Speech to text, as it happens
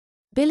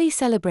Billy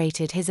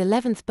celebrated his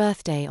 11th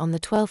birthday on the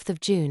 12th of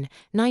June,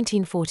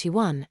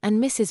 1941,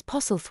 and Mrs.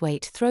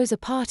 Postlethwaite throws a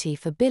party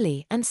for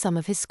Billy and some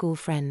of his school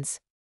friends.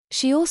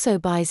 She also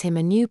buys him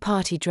a new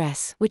party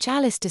dress, which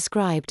Alice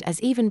described as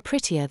even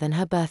prettier than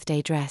her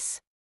birthday dress.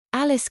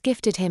 Alice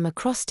gifted him a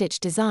cross-stitch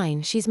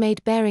design she's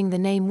made bearing the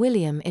name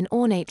William in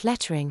ornate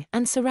lettering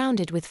and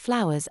surrounded with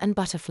flowers and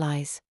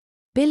butterflies.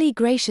 Billy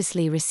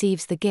graciously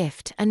receives the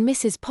gift and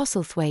Mrs.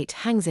 Postlethwaite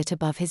hangs it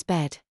above his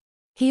bed.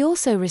 He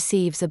also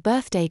receives a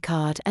birthday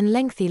card and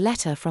lengthy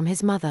letter from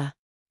his mother.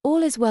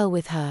 All is well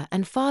with her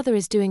and father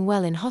is doing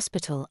well in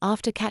hospital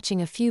after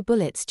catching a few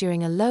bullets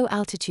during a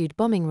low-altitude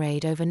bombing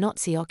raid over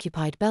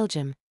Nazi-occupied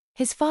Belgium.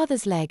 His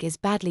father's leg is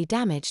badly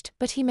damaged,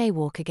 but he may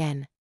walk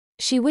again.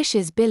 She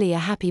wishes Billy a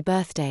happy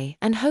birthday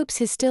and hopes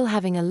he's still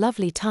having a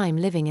lovely time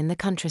living in the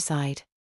countryside.